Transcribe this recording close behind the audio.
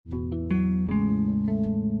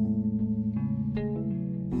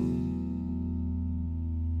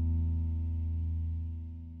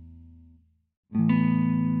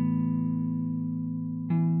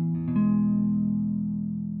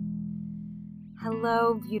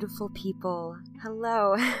Hello, beautiful people.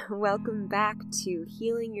 Hello. Welcome back to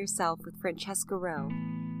Healing Yourself with Francesca Rowe.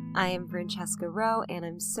 I am Francesca Rowe, and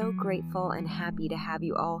I'm so grateful and happy to have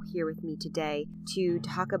you all here with me today to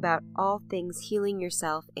talk about all things healing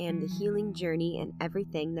yourself and the healing journey and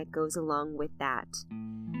everything that goes along with that.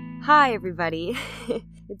 Hi, everybody.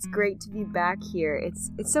 It's great to be back here. It's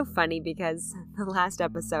so funny because the last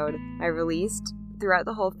episode I released, throughout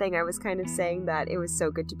the whole thing, I was kind of saying that it was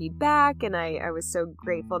so good to be back, and I was so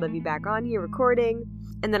grateful to be back on here recording,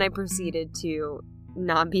 and then I proceeded to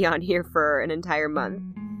not be on here for an entire month.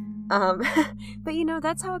 But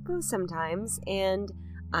that's how it goes sometimes, and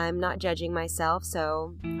I'm not judging myself,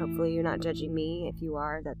 so hopefully you're not judging me. If you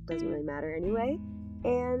are, that doesn't really matter anyway.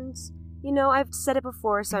 And I've said it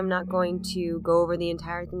before, so I'm not going to go over the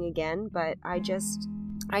entire thing again, but I just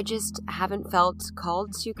haven't felt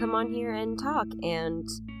called to come on here and talk, and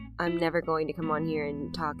I'm never going to come on here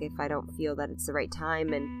and talk if I don't feel that it's the right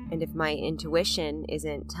time, and if my intuition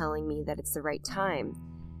isn't telling me that it's the right time.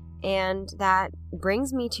 And that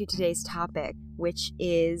brings me to today's topic, which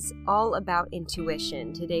is all about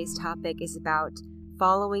intuition. Today's topic is about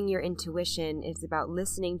following your intuition. It's about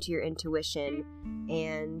listening to your intuition,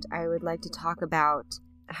 and I would like to talk about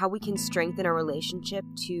how we can strengthen our relationship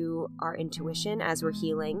to our intuition as we're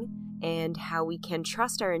healing, and how we can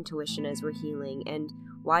trust our intuition as we're healing, and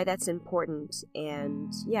why that's important,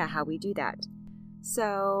 and how we do that.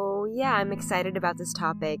 So I'm excited about this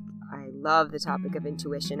topic. I love the topic of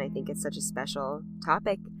intuition. I think it's such a special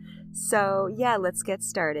topic. So let's get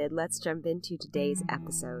started. Let's jump into today's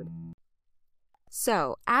episode.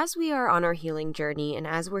 So as we are on our healing journey, and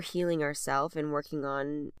as we're healing ourselves and working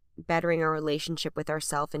on bettering our relationship with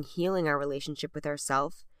ourselves and healing our relationship with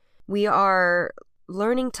ourselves, we are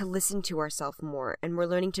learning to listen to ourselves more, and we're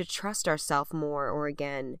learning to trust ourselves more, or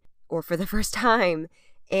again, or for the first time.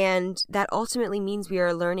 And that ultimately means we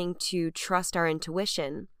are learning to trust our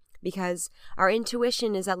intuition, because our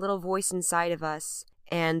intuition is that little voice inside of us,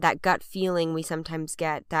 and that gut feeling we sometimes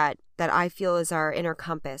get that I feel is our inner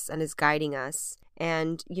compass and is guiding us.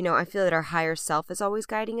 And, I feel that our higher self is always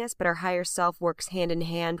guiding us, but our higher self works hand in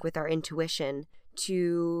hand with our intuition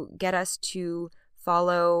to get us to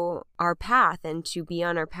follow our path and to be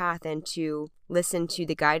on our path and to listen to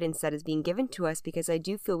the guidance that is being given to us, because I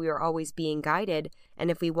do feel we are always being guided.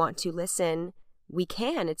 And if we want to listen, we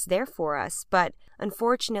can. It's there for us. But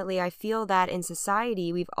unfortunately, I feel that in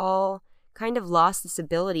society, we've all kind of lost this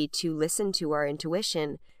ability to listen to our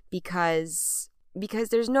intuition because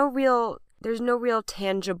there's no real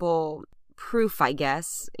tangible proof, I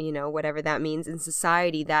guess, whatever that means in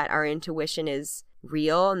society, that our intuition is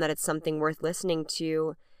real and that it's something worth listening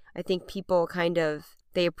to. I think people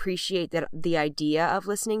they appreciate the idea of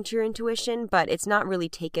listening to your intuition, but it's not really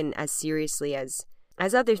taken as seriously as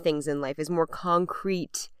other things in life, as more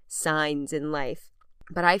concrete signs in life.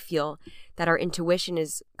 But I feel that our intuition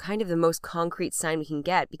is kind of the most concrete sign we can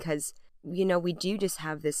get, because, we do just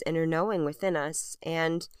have this inner knowing within us.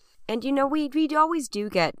 And we always do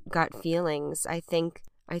get gut feelings. I think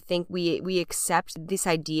we accept this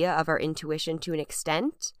idea of our intuition to an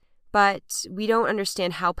extent, but we don't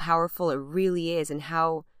understand how powerful it really is and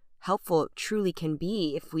how helpful it truly can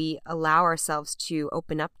be if we allow ourselves to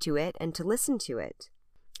open up to it and to listen to it.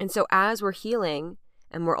 And so as we're healing,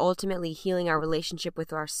 and we're ultimately healing our relationship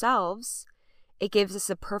with ourselves, it gives us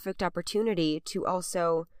a perfect opportunity to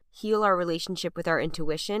also heal our relationship with our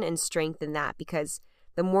intuition and strengthen that, because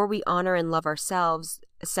the more we honor and love ourselves,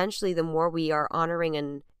 essentially the more we are honoring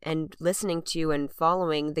and listening to and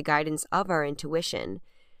following the guidance of our intuition.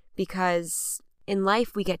 Because in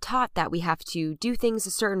life, we get taught that we have to do things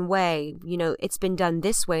a certain way. It's been done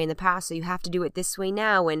this way in the past, so you have to do it this way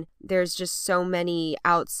now. And there's just so many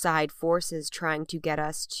outside forces trying to get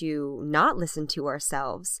us to not listen to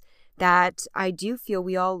ourselves, that I do feel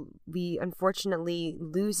we unfortunately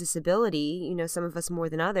lose this ability, some of us more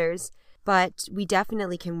than others. But we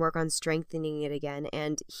definitely can work on strengthening it again,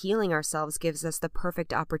 and healing ourselves gives us the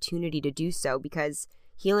perfect opportunity to do so, because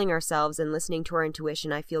healing ourselves and listening to our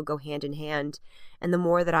intuition, I feel, go hand in hand. And the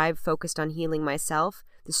more that I've focused on healing myself,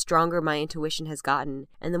 the stronger my intuition has gotten.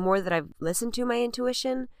 And the more that I've listened to my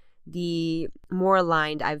intuition, the more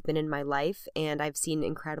aligned I've been in my life, and I've seen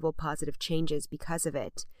incredible positive changes because of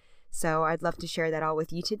it. So I'd love to share that all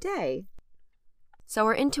with you today. So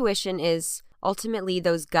our intuition is ultimately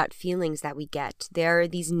those gut feelings that we get. There are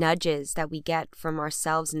these nudges that we get from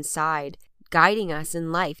ourselves inside, guiding us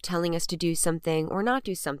in life, telling us to do something or not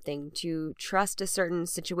do something, to trust a certain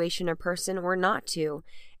situation or person or not to.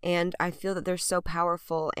 And I feel that they're so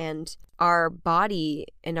powerful, and our body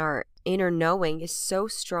and our inner knowing is so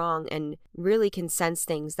strong and really can sense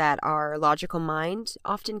things that our logical mind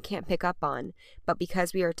often can't pick up on. But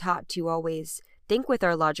because we are taught to always think with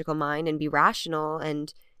our logical mind and be rational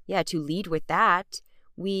and, to lead with that,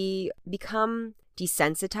 we become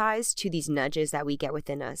desensitized to these nudges that we get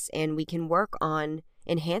within us, and we can work on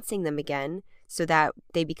enhancing them again so that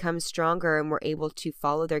they become stronger and we're able to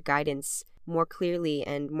follow their guidance more clearly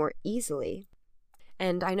and more easily.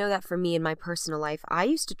 And I know that for me in my personal life, I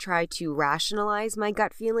used to try to rationalize my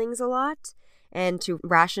gut feelings a lot and to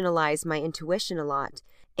rationalize my intuition a lot.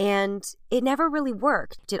 And it never really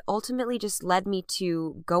worked. It ultimately just led me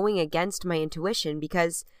to going against my intuition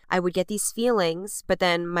because I would get these feelings, but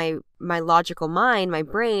then my logical mind, my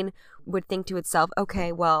brain would think to itself,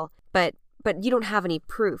 okay, well, but you don't have any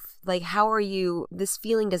proof. Like, how are you, this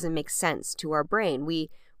feeling doesn't make sense to our brain. We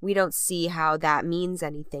don't see how that means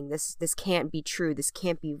anything. This can't be true. This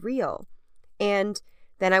can't be real. And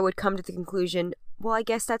then I would come to the conclusion, well, I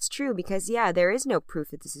guess that's true because, there is no proof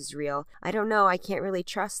that this is real. I don't know. I can't really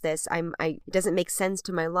trust this. It doesn't make sense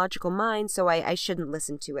to my logical mind, so I shouldn't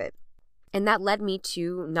listen to it. And that led me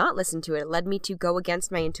to not listen to it. It led me to go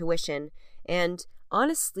against my intuition. And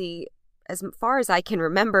honestly, as far as I can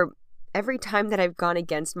remember, every time that I've gone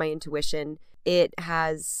against my intuition, it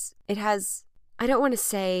has I don't want to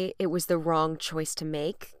say it was the wrong choice to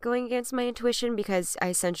make going against my intuition because I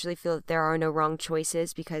essentially feel that there are no wrong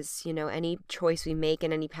choices because, any choice we make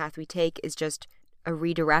and any path we take is just a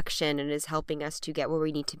redirection and is helping us to get where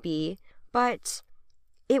we need to be. But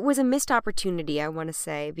it was a missed opportunity, I want to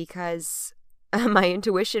say, because my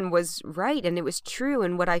intuition was right and it was true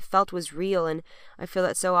and what I felt was real. And I feel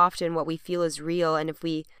that so often what we feel is real. And if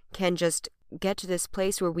we can just get to this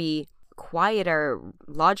place where we quiet our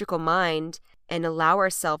logical mind and allow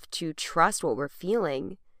ourselves to trust what we're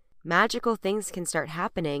feeling, magical things can start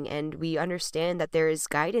happening and we understand that there is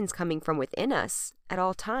guidance coming from within us at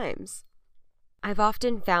all times. I've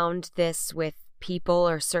often found this with people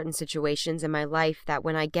or certain situations in my life that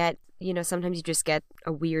when I get, sometimes you just get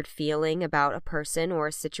a weird feeling about a person or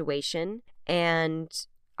a situation, and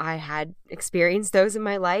I had experienced those in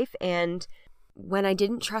my life, and when I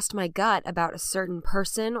didn't trust my gut about a certain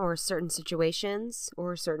person or certain situations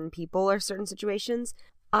or certain people or certain situations,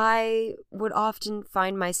 I would often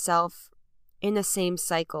find myself in the same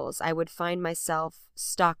cycles. I would find myself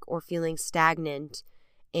stuck or feeling stagnant.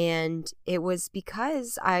 And it was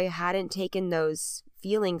because I hadn't taken those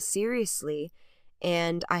feelings seriously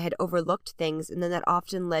and I had overlooked things. And then that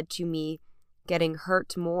often led to me getting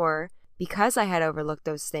hurt more because I had overlooked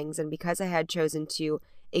those things and because I had chosen to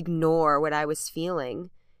ignore what I was feeling.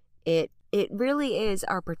 It really is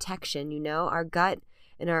our protection, our gut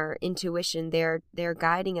and our intuition. They're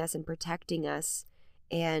guiding us and protecting us.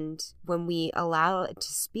 And when we allow it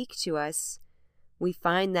to speak to us, we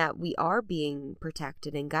find that we are being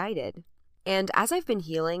protected and guided. And as I've been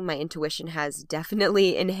healing, my intuition has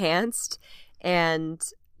definitely enhanced. And,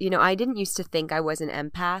 I didn't used to think I was an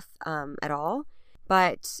empath at all.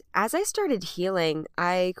 But as I started healing,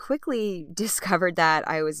 I quickly discovered that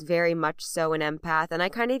I was very much so an empath. And I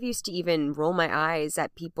kind of used to even roll my eyes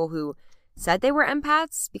at people who said they were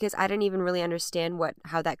empaths because I didn't even really understand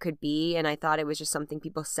how that could be. And I thought it was just something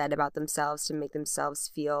people said about themselves to make themselves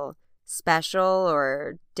feel special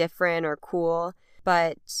or different or cool.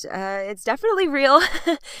 But it's definitely real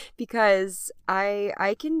because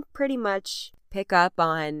I can pretty much pick up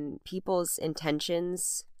on people's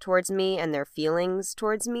intentions towards me and their feelings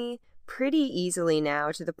towards me pretty easily now,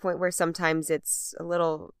 to the point where sometimes it's a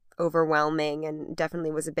little overwhelming and definitely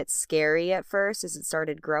was a bit scary at first as it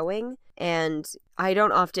started growing. And I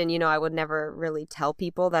don't often, I would never really tell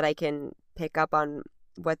people that I can pick up on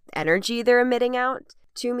what energy they're emitting out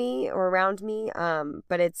to me or around me,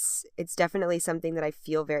 but it's definitely something that I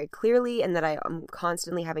feel very clearly and that I am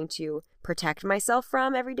constantly having to protect myself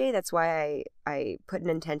from every day. That's why I put an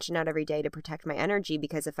intention out every day to protect my energy,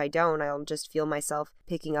 because if I don't, I'll just feel myself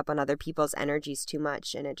picking up on other people's energies too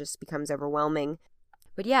much and it just becomes overwhelming.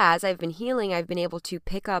 But as I've been healing, I've been able to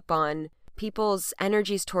pick up on people's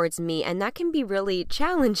energies towards me, and that can be really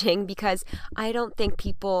challenging because I don't think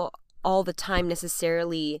people all the time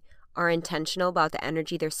necessarily are intentional about the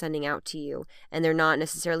energy they're sending out to you, and they're not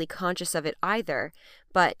necessarily conscious of it either.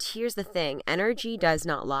 But here's the thing, energy does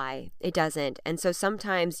not lie. It doesn't. And so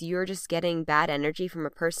sometimes you're just getting bad energy from a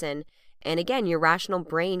person, and again, your rational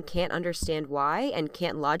brain can't understand why and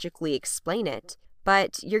can't logically explain it.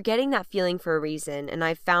 But you're getting that feeling for a reason, and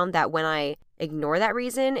I've found that when I ignore that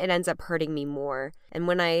reason, it ends up hurting me more. And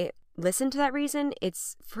when I listen to that reason,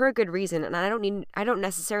 it's for a good reason. And I don't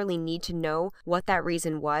necessarily need to know what that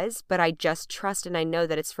reason was, but I just trust and I know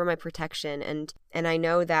that it's for my protection. And I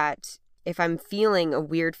know that if I'm feeling a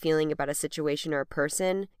weird feeling about a situation or a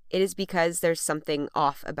person, it is because there's something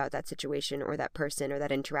off about that situation or that person or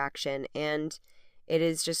that interaction. And it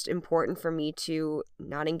is just important for me to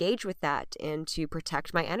not engage with that and to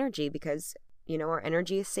protect my energy because, our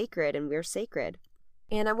energy is sacred and we're sacred.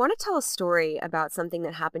 And I want to tell a story about something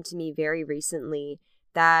that happened to me very recently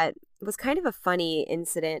that was kind of a funny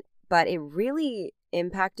incident, but it really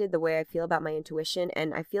impacted the way I feel about my intuition.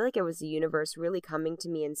 And I feel like it was the universe really coming to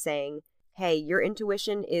me and saying, hey, your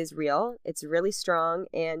intuition is real. It's really strong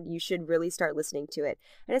and you should really start listening to it.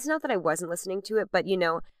 And it's not that I wasn't listening to it, but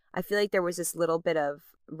I feel like there was this little bit of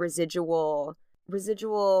residual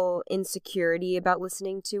insecurity about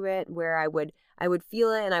listening to it where I would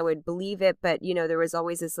feel it and I would believe it, but there was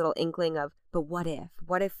always this little inkling of, but what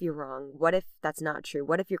if you're wrong? What if that's not true?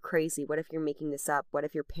 What if you're crazy? What if you're making this up? What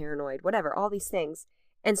if you're paranoid? Whatever, all these things.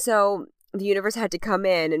 And so the universe had to come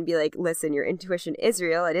in and be like, listen, your intuition is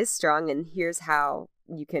real. It is strong. And here's how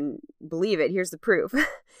you can believe it. Here's the proof.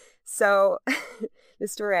 So the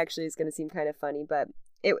story actually is going to seem kind of funny, but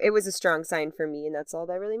it was a strong sign for me. And that's all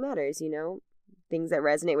that really matters. Things that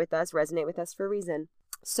resonate with us for a reason.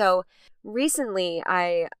 So recently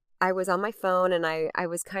I was on my phone and I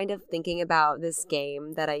was kind of thinking about this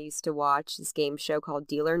game that I used to watch, this game show called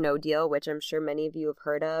Deal or No Deal, which I'm sure many of you have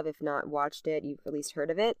heard of. If not watched it, you've at least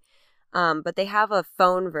heard of it. But they have a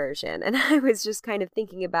phone version and I was just kind of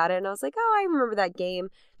thinking about it and I was like, oh, I remember that game.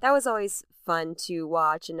 That was always fun to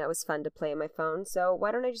watch and that was fun to play on my phone. So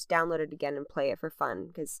why don't I just download it again and play it for fun?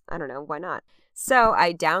 Because I don't know, why not? So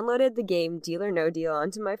I downloaded the game Deal or No Deal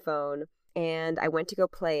onto my phone and I went to go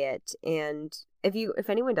play it. And if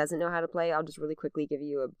anyone doesn't know how to play, I'll just really quickly give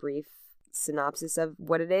you a brief synopsis of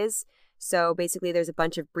what it is. So basically there's a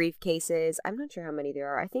bunch of briefcases. I'm not sure how many there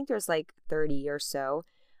are. I think there's like 30 or so.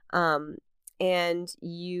 And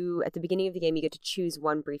you, at the beginning of the game, you get to choose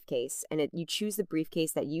one briefcase and you choose the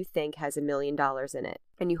briefcase that you think has $1 million in it.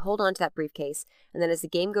 And you hold on to that briefcase. And then as the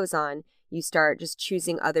game goes on, you start just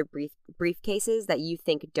choosing other briefcases that you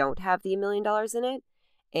think don't have the $1 million in it.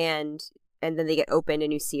 And then they get opened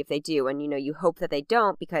and you see if they do. And, you hope that they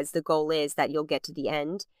don't because the goal is that you'll get to the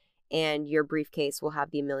end and your briefcase will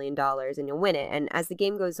have the $1 million and you'll win it. And as the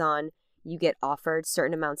game goes on, you get offered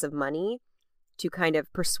certain amounts of money to kind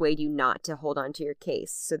of persuade you not to hold on to your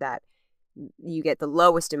case so that you get the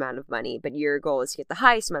lowest amount of money, but your goal is to get the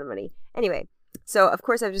highest amount of money. Anyway, so of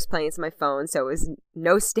course I was just playing this on my phone, so it was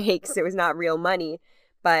no stakes. It was not real money,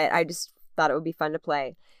 but I just thought it would be fun to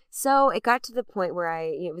play. So it got to the point where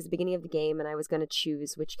it was the beginning of the game and I was going to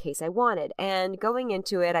choose which case I wanted. And going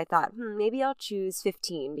into it, I thought, maybe I'll choose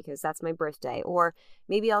 15 because that's my birthday. Or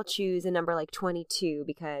maybe I'll choose a number like 22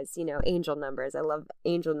 because, angel numbers. I love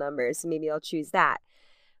angel numbers. So maybe I'll choose that.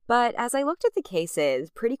 But as I looked at the cases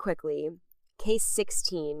pretty quickly, case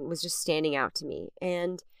 16 was just standing out to me.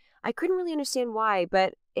 And I couldn't really understand why,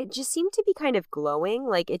 but it just seemed to be kind of glowing.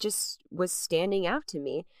 Like it just was standing out to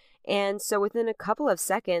me. And so within a couple of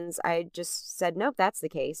seconds, I just said, nope, that's the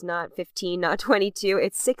case. Not 15, not 22,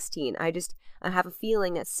 it's 16. I have a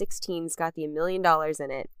feeling that 16's got the $1 million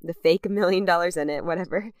in it, the fake $1 million in it,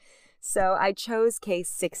 whatever. So I chose case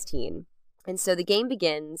 16. And so the game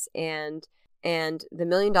begins and the $1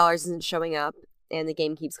 million isn't showing up and the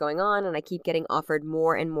game keeps going on and I keep getting offered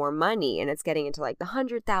more and more money and it's getting into like the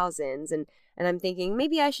 100,000s. And I'm thinking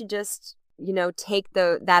maybe I should just, take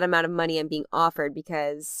that amount of money I'm being offered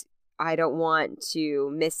because I don't want to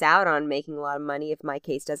miss out on making a lot of money if my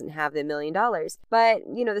case doesn't have the $1 million. But,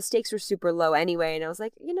 the stakes were super low anyway. And I was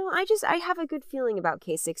like, I have a good feeling about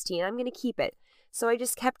case 16. I'm going to keep it. So I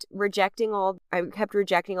just kept rejecting all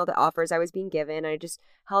the offers I was being given. I just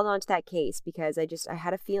held on to that case because I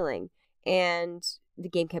had a feeling. And the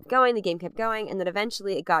game kept going. And then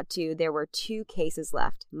eventually it got to, there were 2 cases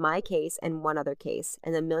left, my case and one other case.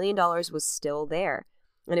 And the $1 million was still there.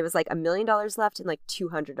 And it was like $1 million left and like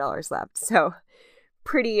 $200 left. So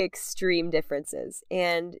pretty extreme differences.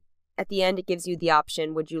 And at the end, it gives you the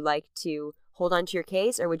option, would you like to hold on to your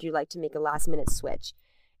case or would you like to make a last minute switch?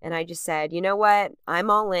 And I just said, you know what?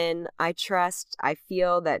 I'm all in. I trust. I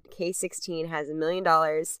feel that case 16 has $1 million.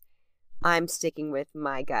 I'm sticking with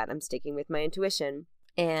my gut. I'm sticking with my intuition.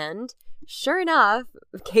 And sure enough,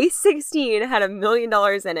 case 16 had $1 million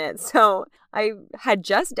in it. So I had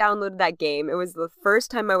just downloaded that game. It was the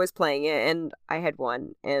first time I was playing it and I had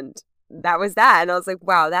won. And that was that. And I was like,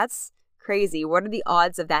 wow, that's crazy. What are the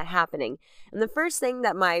odds of that happening? And the first thing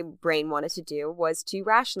that my brain wanted to do was to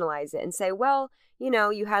rationalize it and say, well,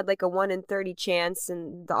 you had like a 1 in 30 chance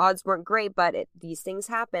and the odds weren't great, but these things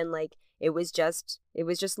happen. Like it was just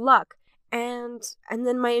luck. And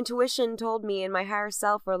then my intuition told me and my higher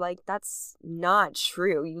self were like, that's not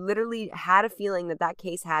true. You literally had a feeling that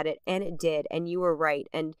case had it, and it did, and you were right.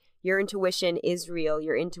 And your intuition is real.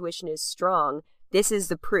 Your intuition is strong. This is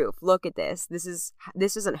the proof. Look at this.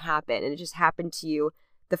 This doesn't happen. And it just happened to you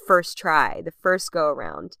the first try, the first go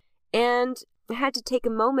around. And I had to take a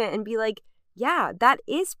moment and be like, yeah, that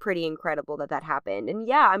is pretty incredible that happened. And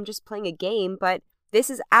yeah, I'm just playing a game, but this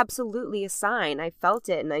is absolutely a sign. I felt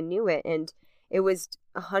it and I knew it. And it was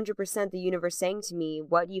 100% the universe saying to me,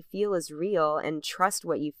 what you feel is real, and trust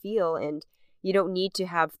what you feel. And you don't need to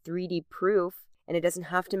have 3D proof, and it doesn't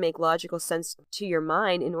have to make logical sense to your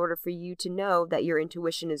mind in order for you to know that your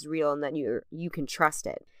intuition is real and that you can trust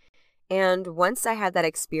it. And once I had that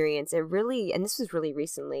experience, it really, and this was really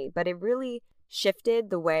recently, but it really shifted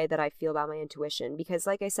the way that I feel about my intuition. Because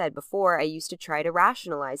like I said before, I used to try to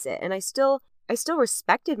rationalize it, and I still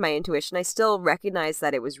respected my intuition. I still recognized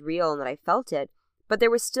that it was real and that I felt it, but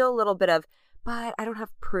there was still a little bit of, but I don't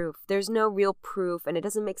have proof. There's no real proof, and it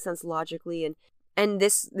doesn't make sense logically. And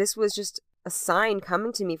this was just a sign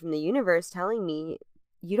coming to me from the universe telling me,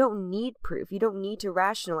 you don't need proof. You don't need to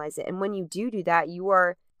rationalize it. And when you do that, you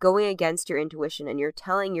are going against your intuition, and you're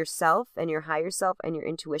telling yourself and your higher self and your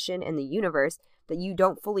intuition and the universe that you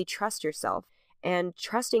don't fully trust yourself. And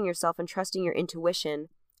trusting yourself and trusting your intuition,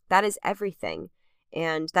 that is everything.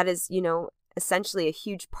 And that is, essentially a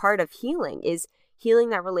huge part of healing, is healing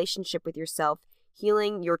that relationship with yourself,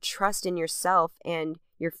 healing your trust in yourself and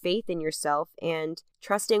your faith in yourself, and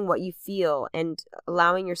trusting what you feel and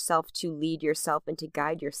allowing yourself to lead yourself and to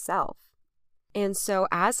guide yourself. And so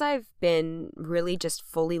as I've been really just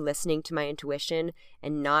fully listening to my intuition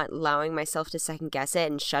and not allowing myself to second guess it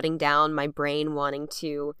and shutting down my brain wanting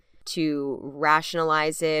to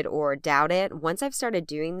rationalize it or doubt it, once I've started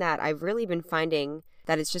doing that, I've really been finding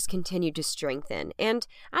that it's just continued to strengthen. And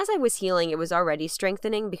as I was healing, it was already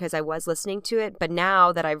strengthening because I was listening to it. But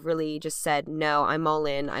now that I've really just said, no, I'm all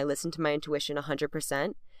in, I listen to my intuition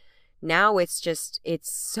 100%. Now it's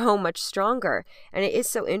so much stronger. And it is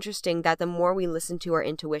so interesting that the more we listen to our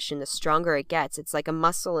intuition, the stronger it gets. It's like a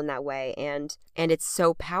muscle in that way. And it's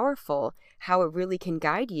so powerful how it really can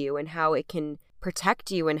guide you and how it can protect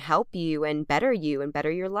you and help you and better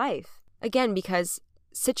your life. Again, because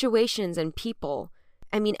situations and people,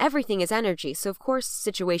 everything is energy. So of course,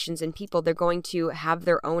 situations and people, they're going to have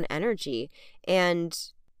their own energy. And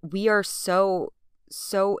we are so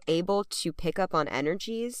able to pick up on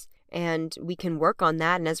energies, and we can work on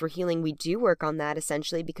that. And as we're healing, we do work on that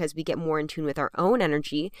essentially because we get more in tune with our own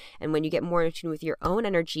energy. And when you get more in tune with your own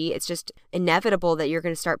energy, it's just inevitable that you're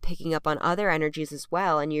going to start picking up on other energies as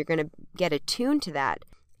well. And you're going to get attuned to that.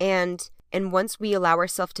 And once we allow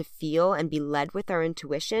ourselves to feel and be led with our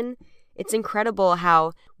intuition, it's incredible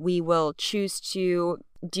how we will choose to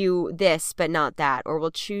do this, but not that, or we'll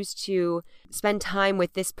choose to spend time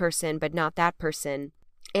with this person, but not that person.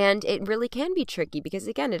 And it really can be tricky because,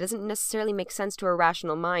 again, it doesn't necessarily make sense to a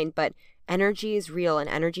rational mind, but energy is real and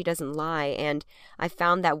energy doesn't lie. And I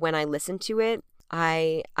found that when I listen to it,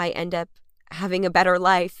 I end up having a better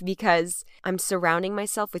life because I'm surrounding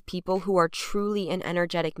myself with people who are truly an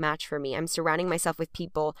energetic match for me. I'm surrounding myself with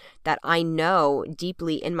people that I know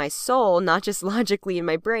deeply in my soul, not just logically in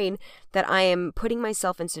my brain, that I am putting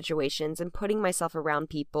myself in situations and putting myself around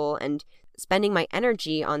people and spending my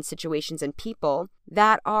energy on situations and people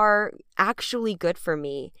that are actually good for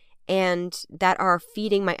me and that are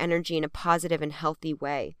feeding my energy in a positive and healthy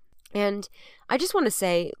way. And I just want to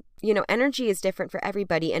say, energy is different for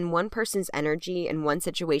everybody, and one person's energy and one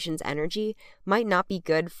situation's energy might not be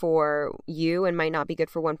good for you and might not be good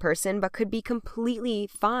for one person, but could be completely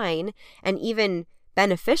fine and even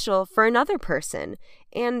beneficial for another person.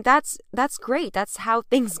 And that's great. That's how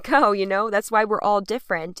things go, That's why we're all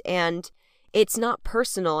different, and it's not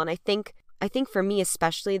personal. And I think for me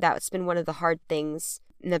especially, that's been one of the hard things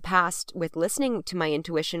in the past with listening to my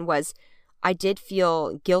intuition was I did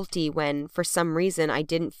feel guilty when, for some reason, I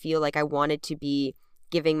didn't feel like I wanted to be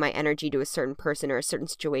giving my energy to a certain person or a certain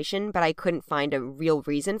situation, but I couldn't find a real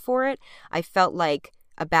reason for it. I felt like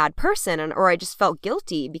a bad person, or I just felt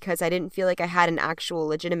guilty because I didn't feel like I had an actual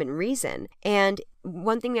legitimate reason. And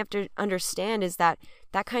one thing we have to understand is that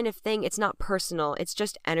kind of thing, it's not personal, it's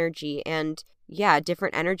just energy. And yeah,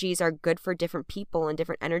 different energies are good for different people and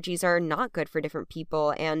different energies are not good for different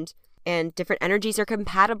people. And different energies are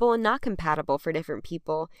compatible and not compatible for different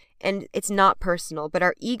people. And it's not personal, but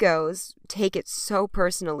our egos take it so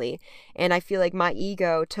personally. And I feel like my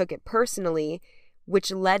ego took it personally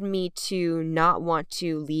which led me to not want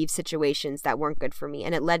to leave situations that weren't good for me.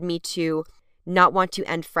 And it led me to not want to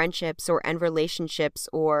end friendships or end relationships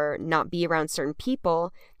or not be around certain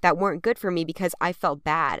people that weren't good for me because I felt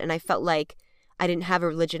bad and I felt like I didn't have a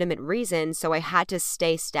legitimate reason. So I had to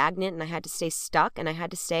stay stagnant and I had to stay stuck and I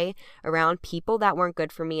had to stay around people that weren't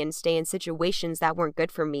good for me and stay in situations that weren't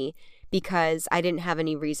good for me because I didn't have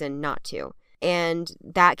any reason not to. And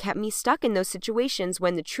that kept me stuck in those situations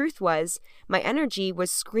when the truth was my energy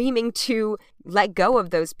was screaming to let go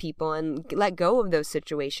of those people and let go of those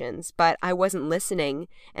situations. But I wasn't listening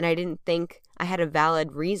and I didn't think I had a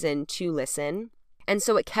valid reason to listen. And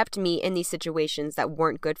so it kept me in these situations that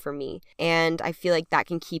weren't good for me. And I feel like that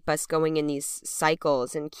can keep us going in these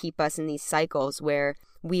cycles and keep us in these cycles where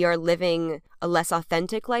we are living a less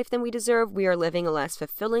authentic life than we deserve. We are living a less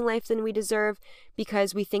fulfilling life than we deserve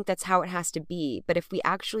because we think that's how it has to be. But if we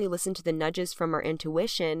actually listen to the nudges from our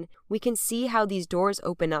intuition, we can see how these doors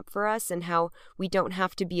open up for us and how we don't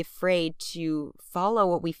have to be afraid to follow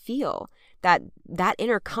what we feel. That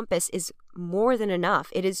inner compass is more than enough.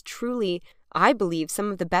 It is truly, I believe,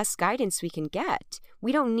 some of the best guidance we can get.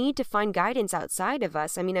 We don't need to find guidance outside of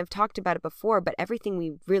us. I mean, I've talked about it before, but everything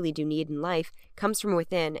we really do need in life comes from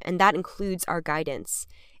within, and that includes our guidance.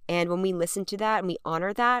 And when we listen to that and we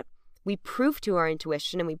honor that, we prove to our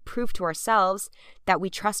intuition and we prove to ourselves that we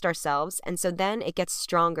trust ourselves. And so then it gets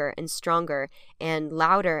stronger and stronger and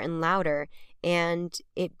louder, and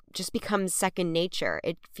it just becomes second nature.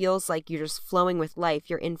 It feels like you're just flowing with life.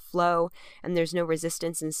 You're in flow and there's no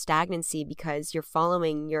resistance and stagnancy because you're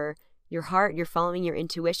following your heart, you're following your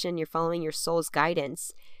intuition, you're following your soul's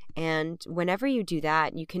guidance. And whenever you do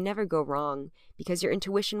that, you can never go wrong because your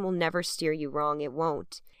intuition will never steer you wrong. It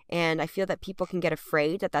won't. And I feel that people can get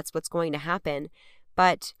afraid that that's what's going to happen.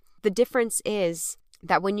 But the difference is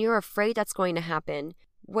that when you're afraid that's going to happen,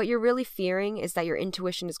 what you're really fearing is that your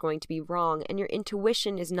intuition is going to be wrong, and your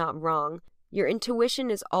intuition is not wrong. Your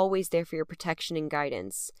intuition is always there for your protection and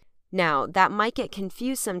guidance. Now, that might get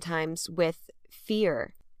confused sometimes with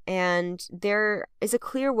fear. And there is a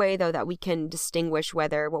clear way, though, that we can distinguish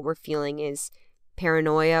whether what we're feeling is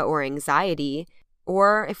paranoia or anxiety,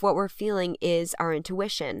 or if what we're feeling is our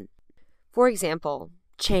intuition. For example,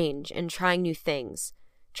 change and trying new things.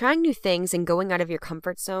 Trying new things and going out of your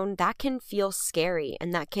comfort zone, that can feel scary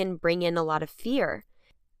and that can bring in a lot of fear.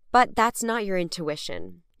 But that's not your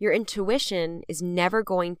intuition. Your intuition is never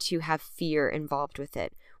going to have fear involved with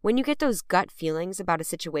it. When you get those gut feelings about a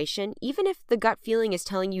situation, even if the gut feeling is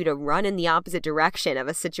telling you to run in the opposite direction of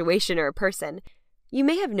a situation or a person, you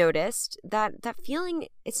may have noticed that that feeling,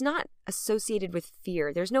 it's not associated with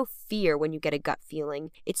fear. There's no fear when you get a gut feeling.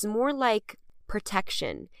 It's more like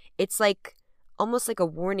protection. It's like almost like a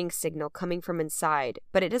warning signal coming from inside,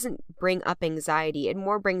 but it doesn't bring up anxiety. It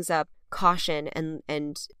more brings up caution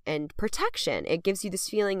and protection. It gives you this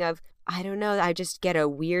feeling of, I don't know, I just get a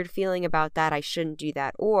weird feeling about that, I shouldn't do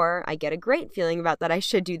that, or I get a great feeling about that, I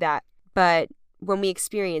should do that. But when we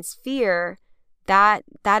experience fear, that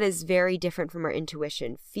is very different from our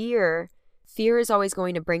intuition. Fear is always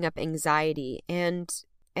going to bring up anxiety, and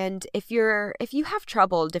if you have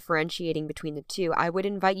trouble differentiating between the two, I would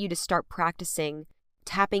invite you to start practicing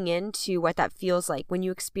tapping into what that feels like when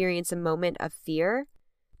you experience a moment of fear.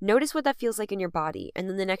 Notice what that feels like in your body. And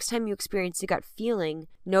then the next time you experience a gut feeling,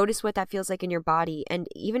 notice what that feels like in your body. And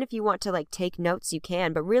even if you want to take notes, you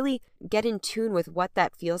can, but really get in tune with what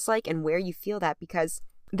that feels like and where you feel that, because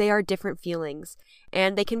they are different feelings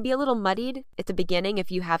and they can be a little muddied at the beginning if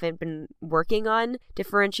you haven't been working on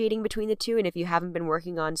differentiating between the two. And if you haven't been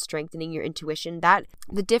working on strengthening your intuition, that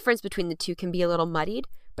the difference between the two can be a little muddied.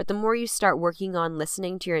 But the more you start working on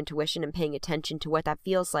listening to your intuition and paying attention to what that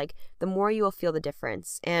feels like, the more you will feel the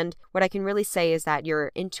difference. And what I can really say is that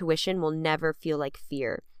your intuition will never feel like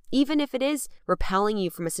fear. Even if it is repelling you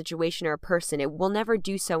from a situation or a person, it will never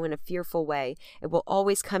do so in a fearful way. It will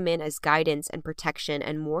always come in as guidance and protection,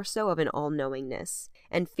 and more so of an all-knowingness.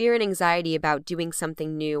 And fear and anxiety about doing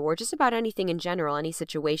something new, or just about anything in general, any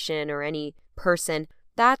situation or any person,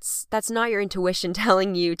 that's not your intuition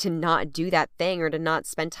telling you to not do that thing or to not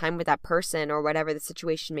spend time with that person or whatever the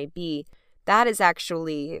situation may be. That is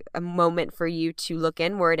actually a moment for you to look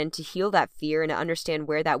inward and to heal that fear and to understand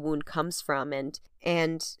where that wound comes from. And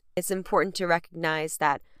it's important to recognize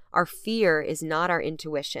that our fear is not our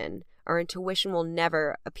intuition. Our intuition will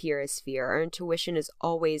never appear as fear. Our intuition is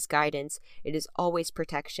always guidance. It is always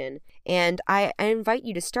protection. And I invite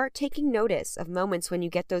you to start taking notice of moments when you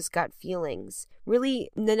get those gut feelings. Really,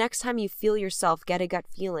 the next time you feel yourself get a gut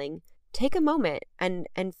feeling, take a moment and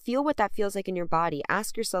feel what that feels like in your body.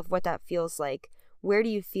 Ask yourself what that feels like. Where do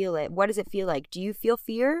you feel it? What does it feel like? Do you feel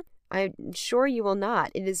fear? I'm sure you will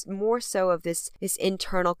not. It is more so of this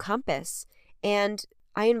internal compass. And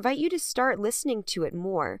I invite you to start listening to it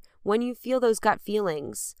more. When you feel those gut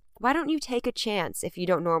feelings, why don't you take a chance if you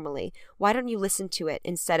don't normally? Why don't you listen to it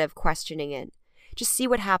instead of questioning it? Just see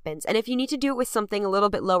what happens. And if you need to do it with something a little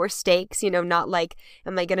bit lower stakes, not like,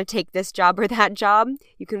 am I going to take this job or that job?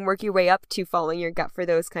 You can work your way up to following your gut for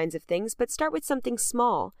those kinds of things, but start with something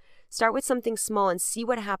small. Start with something small and see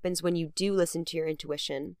what happens when you do listen to your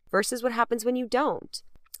intuition versus what happens when you don't.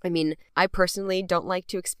 I mean, I personally don't like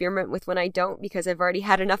to experiment with when I don't because I've already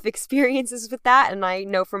had enough experiences with that, and I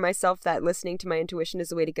know for myself that listening to my intuition is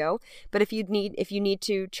the way to go. But if you need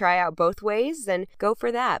to try out both ways, then go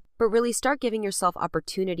for that. But really start giving yourself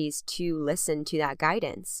opportunities to listen to that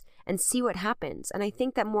guidance and see what happens. And I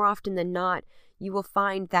think that more often than not, you will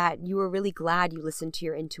find that you are really glad you listened to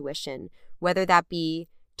your intuition, whether that be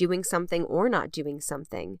doing something or not doing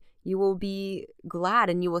something. You will be glad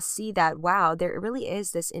and you will see that, wow, there really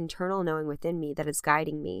is this internal knowing within me that is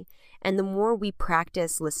guiding me. And the more we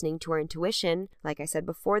practice listening to our intuition, like I said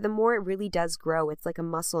before, the more it really does grow. It's like a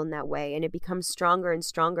muscle in that way, and it becomes stronger and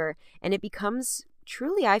stronger. And it becomes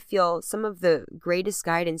truly, I feel, some of the greatest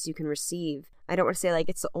guidance you can receive. I don't want to say like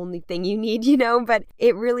it's the only thing you need, but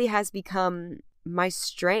it really has become my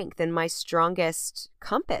strength and my strongest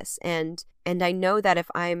compass. And I know that if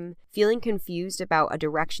I'm feeling confused about a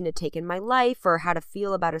direction to take in my life or how to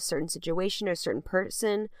feel about a certain situation or a certain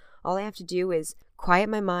person, all I have to do is quiet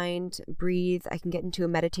my mind, breathe. I can get into a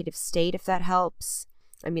meditative state if that helps.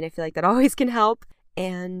 I mean, I feel like that always can help.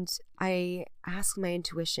 And I ask my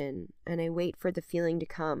intuition and I wait for the feeling to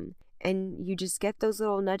come. And you just get those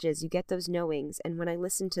little nudges, you get those knowings. And when I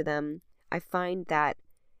listen to them, I find that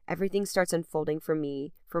everything starts unfolding for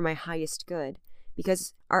me for my highest good.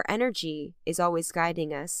 Because our energy is always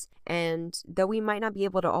guiding us. And though we might not be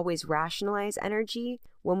able to always rationalize energy,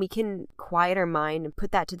 when we can quiet our mind and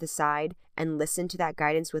put that to the side and listen to that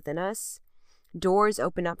guidance within us, doors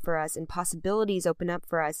open up for us and possibilities open up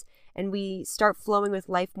for us. And we start flowing with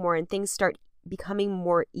life more and things start becoming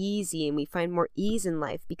more easy and we find more ease in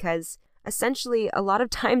life. Because essentially, a lot of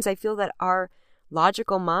times I feel that our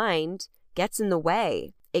logical mind gets in the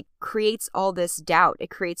way. It creates all this doubt. It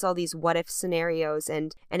creates all these what if scenarios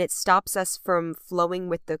and it stops us from flowing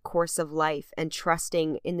with the course of life and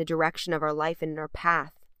trusting in the direction of our life and in our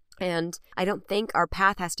path. And I don't think our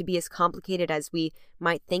path has to be as complicated as we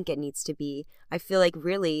might think it needs to be. I feel like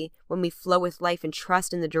really when we flow with life and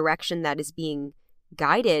trust in the direction that is being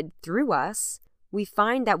guided through us, we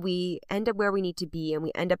find that we end up where we need to be and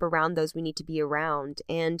we end up around those we need to be around.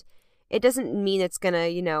 And it doesn't mean it's going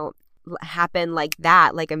to, happen like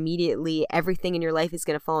that, like immediately everything in your life is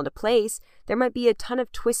going to fall into place. There might be a ton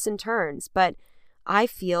of twists and turns, but I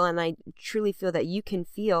feel, and I truly feel that you can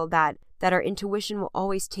feel that our intuition will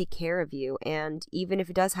always take care of you. And even if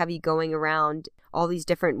it does have you going around all these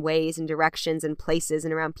different ways and directions and places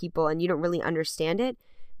and around people and you don't really understand it,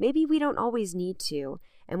 maybe we don't always need to.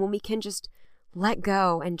 And when we can just let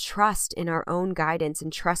go and trust in our own guidance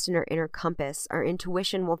and trust in our inner compass, our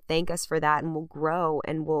intuition will thank us for that and will grow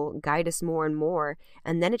and will guide us more and more.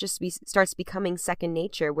 And then it just starts becoming second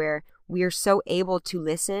nature, where we are so able to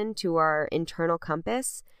listen to our internal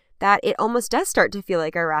compass that it almost does start to feel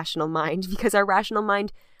like our rational mind, because our rational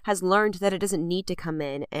mind has learned that it doesn't need to come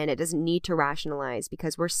in and it doesn't need to rationalize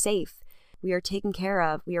because we're safe. We are taken care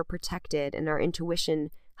of, we are protected, and our intuition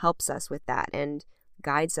helps us with that and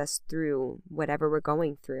guides us through whatever we're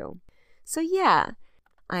going through. So yeah,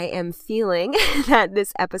 I am feeling that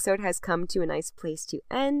this episode has come to a nice place to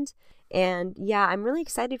end. And yeah, I'm really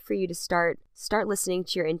excited for you to start listening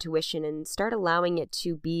to your intuition and start allowing it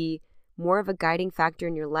to be more of a guiding factor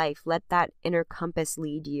in your life. Let that inner compass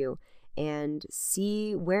lead you and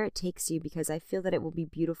see where it takes you, because I feel that it will be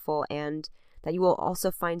beautiful and that you will also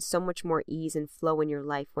find so much more ease and flow in your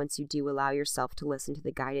life once you do allow yourself to listen to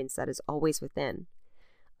the guidance that is always within.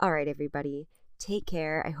 All right, everybody, take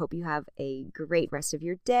care. I hope you have a great rest of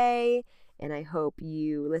your day, and I hope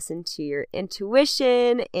you listen to your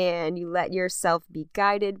intuition and you let yourself be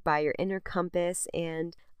guided by your inner compass.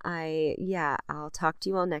 And I'll talk to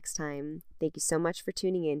you all next time. Thank you so much for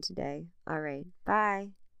tuning in today. All right, bye.